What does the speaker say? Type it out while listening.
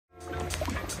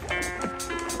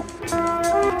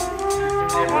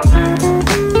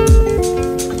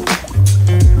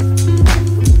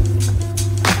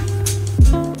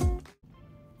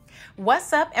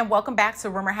What's up and welcome back to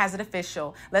Rumor Has It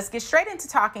Official. Let's get straight into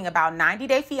talking about 90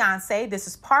 Day Fiance. This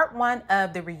is part 1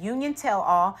 of the reunion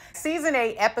tell-all, season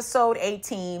 8, episode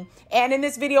 18. And in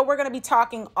this video, we're going to be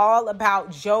talking all about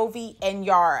Jovi and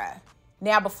Yara.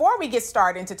 Now, before we get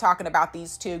started into talking about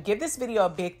these two, give this video a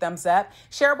big thumbs up.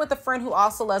 Share it with a friend who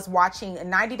also loves watching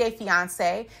 90 Day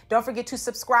Fiance. Don't forget to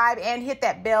subscribe and hit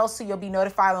that bell so you'll be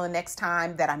notified on the next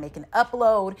time that I make an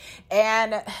upload.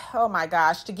 And, oh my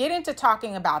gosh, to get into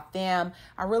talking about them,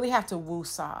 I really have to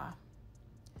woo-saw.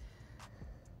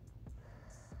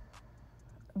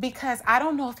 Because I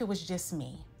don't know if it was just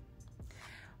me,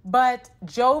 but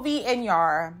Jovi and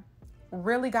Yara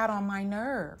really got on my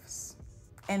nerves.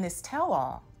 And this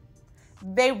tell-all,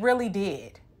 they really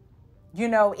did. You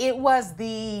know, it was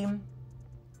the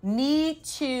need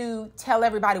to tell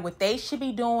everybody what they should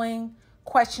be doing,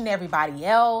 question everybody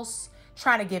else,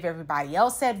 trying to give everybody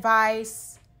else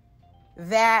advice.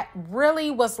 That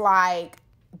really was like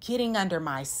getting under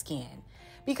my skin.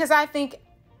 Because I think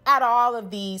out of all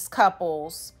of these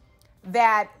couples,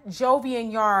 that Jovi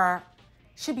and Yara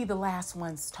should be the last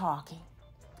ones talking,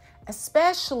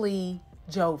 especially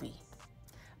Jovi.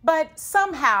 But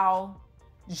somehow,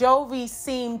 Jovi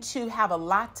seemed to have a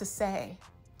lot to say.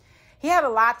 He had a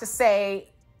lot to say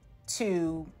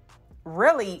to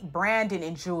really Brandon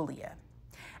and Julia.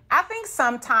 I think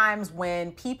sometimes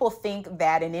when people think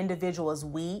that an individual is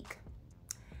weak,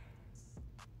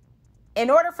 in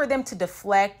order for them to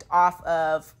deflect off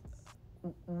of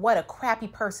what a crappy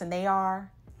person they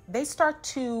are, they start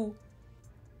to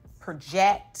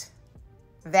project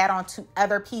that onto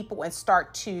other people and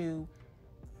start to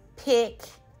pick,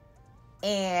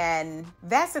 and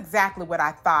that's exactly what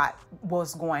I thought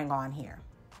was going on here.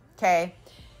 Okay,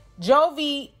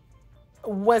 Jovi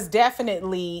was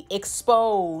definitely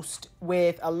exposed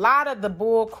with a lot of the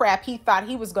bull crap he thought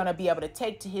he was going to be able to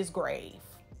take to his grave.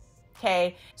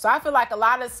 Okay, so I feel like a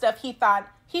lot of the stuff he thought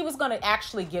he was going to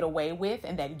actually get away with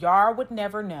and that Yara would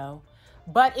never know,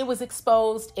 but it was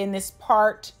exposed in this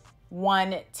part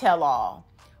 1 tell-all,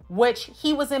 which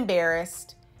he was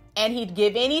embarrassed. And he'd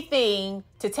give anything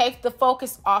to take the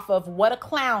focus off of what a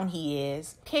clown he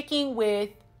is, picking with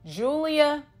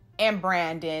Julia and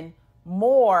Brandon,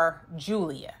 more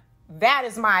Julia. That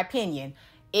is my opinion.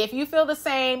 If you feel the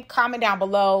same, comment down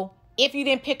below. If you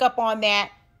didn't pick up on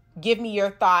that, give me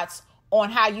your thoughts on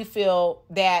how you feel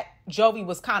that Jovi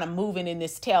was kind of moving in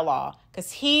this tell-all.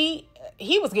 Because he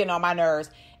was getting on my nerves.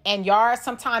 And Yara,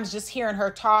 sometimes just hearing her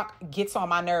talk gets on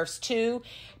my nerves too,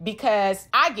 because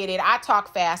I get it. I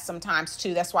talk fast sometimes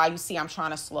too. That's why you see I'm trying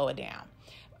to slow it down.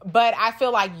 But I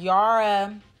feel like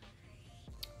Yara,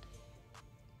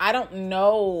 I don't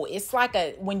know. It's like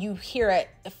when you hear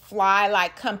a fly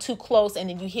like come too close and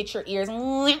then you hit your ears,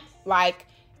 like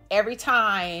every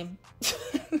time.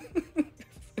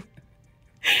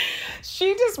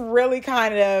 She just really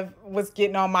kind of was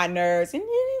getting on my nerves. And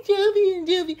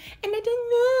Jovi, and I don't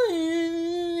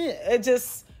know. It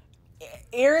just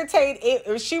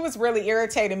irritated. She was really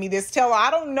irritating me, this tell.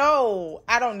 I don't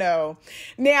know.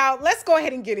 Now, let's go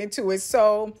ahead and get into it.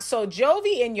 So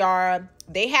Jovi and Yara,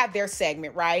 they had their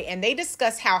segment, right? And they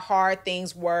discussed how hard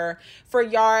things were for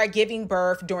Yara giving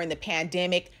birth during the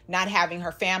pandemic, not having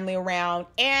her family around,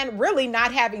 and really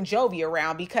not having Jovi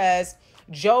around, because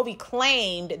Jovi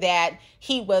claimed that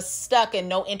he was stuck and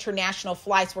no international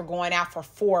flights were going out for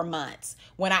 4 months.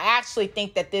 When I actually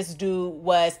think that this dude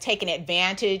was taking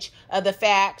advantage of the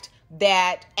fact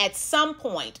that at some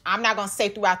point, I'm not going to say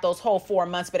throughout those whole 4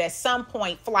 months, but at some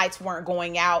point flights weren't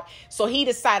going out. So he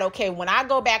decided, okay, when I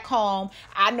go back home,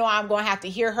 I know I'm going to have to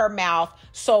hear her mouth.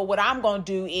 So what I'm going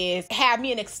to do is have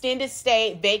me an extended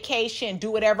stay, vacation, do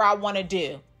whatever I want to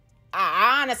do.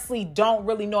 I honestly don't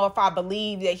really know if I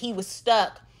believe that he was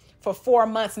stuck for 4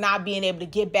 months not being able to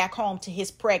get back home to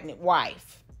his pregnant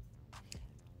wife.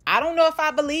 I don't know if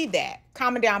I believe that.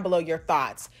 Comment down below your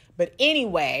thoughts. But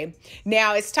anyway,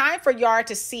 now it's time for Yara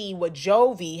to see what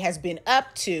Jovi has been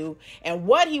up to and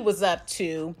what he was up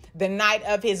to the night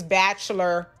of his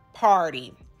bachelor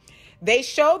party. They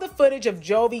show the footage of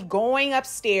Jovi going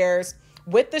upstairs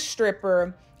with the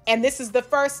stripper. And this is the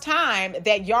first time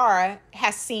that Yara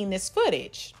has seen this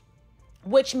footage,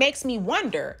 which makes me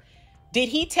wonder, did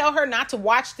he tell her not to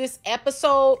watch this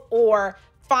episode or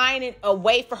find a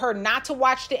way for her not to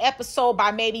watch the episode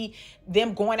by maybe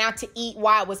them going out to eat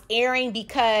while it was airing?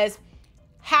 Because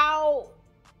how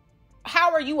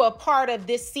are you a part of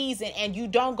this season and you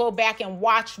don't go back and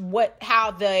watch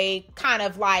how they kind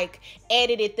of like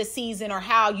edited the season or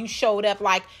how you showed up?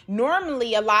 Like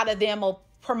normally a lot of them will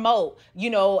promote,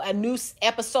 a new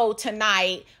episode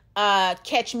tonight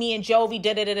catch me and Jovi,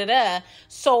 da da da da da.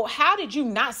 So how did you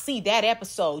not see that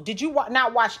episode? Did you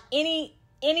not watch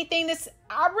anything this?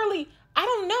 I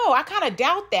don't know. I kind of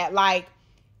doubt that. Like,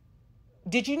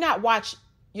 did you not watch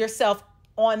yourself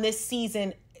on this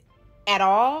season at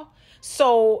all?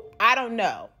 So I don't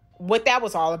know what that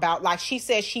was all about. Like, she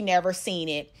says she never seen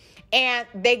it. And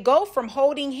they go from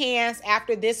holding hands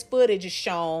after this footage is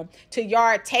shown to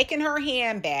Yara taking her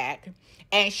hand back,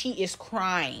 and she is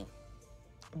crying.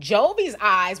 Jovi's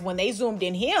eyes, when they zoomed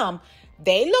in him,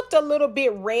 they looked a little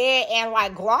bit red and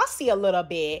like glossy a little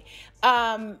bit.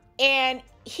 And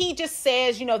he just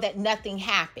says, that nothing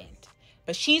happened.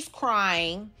 But she's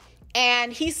crying.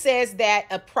 And he says that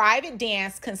a private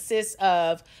dance consists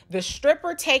of the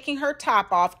stripper taking her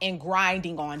top off and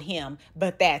grinding on him.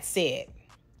 But that's it.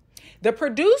 The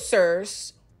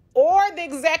producers or the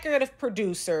executive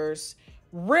producers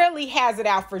really has it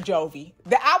out for Jovi.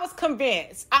 I was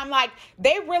convinced. I'm like,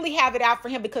 they really have it out for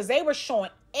him because they were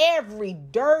showing every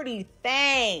dirty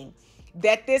thing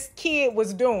that this kid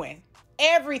was doing.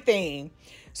 Everything.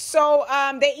 So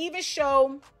they even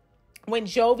show when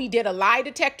Jovi did a lie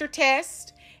detector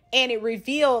test and it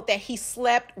revealed that he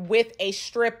slept with a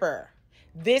stripper.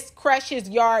 This crushes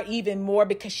Yara even more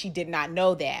because she did not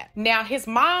know that. Now, his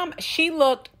mom, she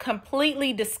looked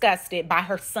completely disgusted by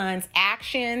her son's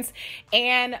actions.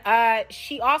 And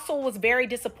she also was very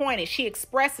disappointed. She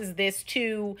expresses this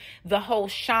to the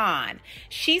host, Sean.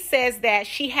 She says that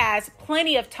she has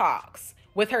plenty of talks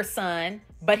with her son,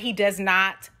 but he does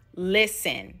not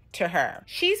listen to her.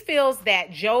 She feels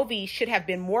that Jovi should have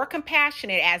been more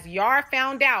compassionate as Yara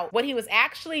found out what he was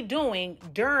actually doing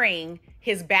during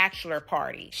his bachelor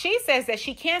party. She says that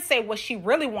she can't say what she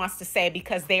really wants to say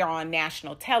because they are on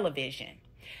national television.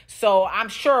 So I'm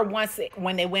sure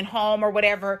when they went home or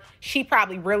whatever, she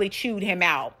probably really chewed him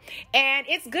out. And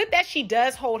it's good that she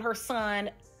does hold her son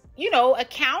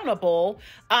accountable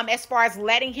as far as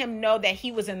letting him know that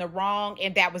he was in the wrong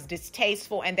and that was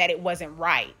distasteful and that it wasn't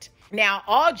right. Now,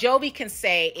 all Jovi can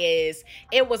say is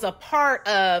it was a part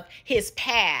of his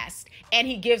past and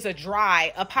he gives a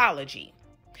dry apology.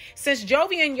 Since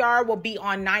Jovi and Yara will be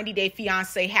on 90 Day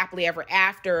Fiance Happily Ever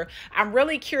After, I'm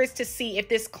really curious to see if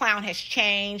this clown has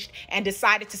changed and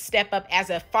decided to step up as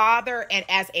a father and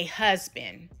as a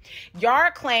husband.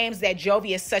 Yara claims that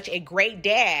Jovi is such a great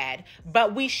dad,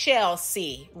 but we shall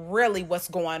see really what's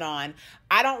going on.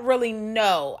 I don't really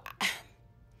know.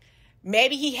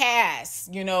 Maybe he has,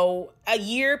 a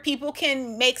year people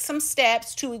can make some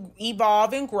steps to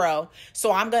evolve and grow.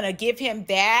 So I'm going to give him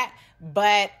that.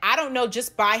 But I don't know,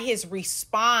 just by his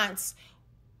response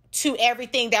to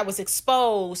everything that was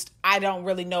exposed, I don't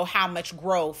really know how much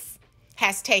growth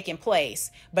has taken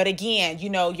place. But again,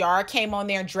 Yara came on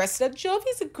there and dressed up.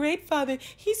 Jovi's a great father.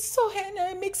 He's so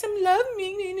handsome. It makes him love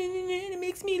me. It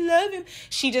makes me love him.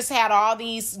 She just had all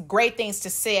these great things to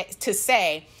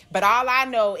say. But all I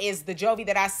know is the Jovi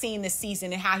that I've seen this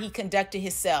season and how he conducted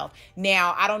himself.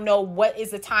 Now, I don't know what is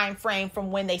the time frame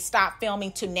from when they stopped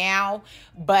filming to now,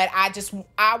 but I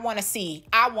want to see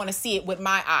it with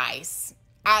my eyes.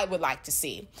 I would like to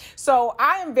see. So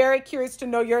I am very curious to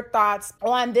know your thoughts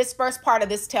on this first part of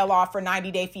this tell-off for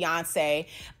 90 Day Fiance.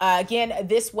 Again,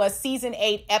 this was season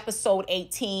 8, episode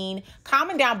 18.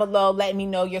 Comment down below, letting me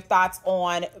know your thoughts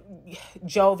on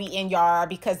Jovi and Yara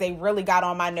because they really got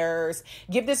on my nerves.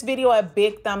 Give this video a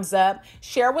big thumbs up.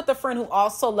 Share with a friend who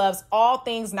also loves all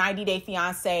things 90 Day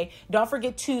Fiance. Don't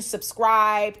forget to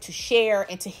subscribe, to share,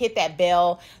 and to hit that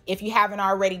bell. If you haven't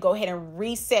already, go ahead and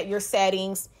reset your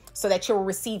settings so that you'll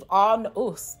receive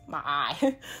so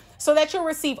that you'll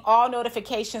receive all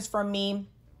notifications from me.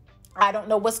 I don't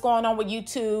know what's going on with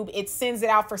YouTube. It sends it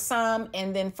out for some,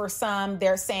 and then for some,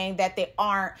 they're saying that they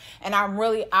aren't. And I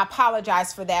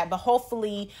apologize for that. But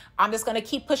hopefully, I'm just going to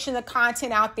keep pushing the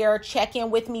content out there. Check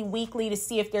in with me weekly to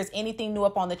see if there's anything new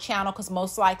up on the channel, because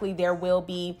most likely there will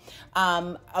be.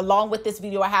 Along with this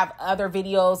video, I have other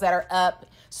videos that are up.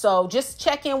 So just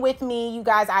check in with me, you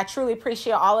guys. I truly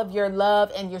appreciate all of your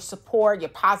love and your support, your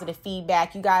positive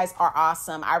feedback. You guys are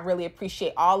awesome. I really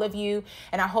appreciate all of you.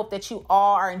 And I hope that you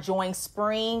all are enjoying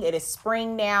spring. It is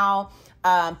spring now.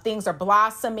 Things are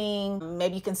blossoming.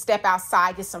 Maybe you can step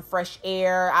outside, get some fresh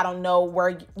air. I don't know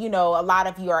where, a lot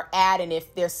of you are at. And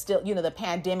if there's still, the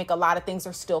pandemic, a lot of things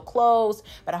are still closed.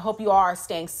 But I hope you all are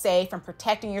staying safe and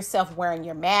protecting yourself, wearing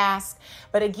your mask.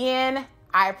 But again,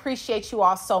 I appreciate you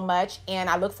all so much, and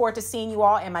I look forward to seeing you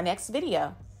all in my next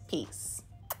video. Peace.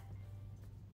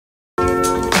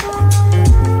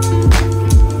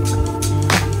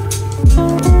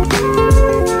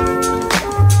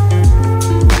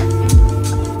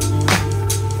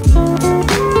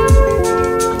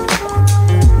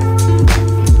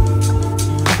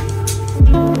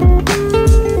 Bye.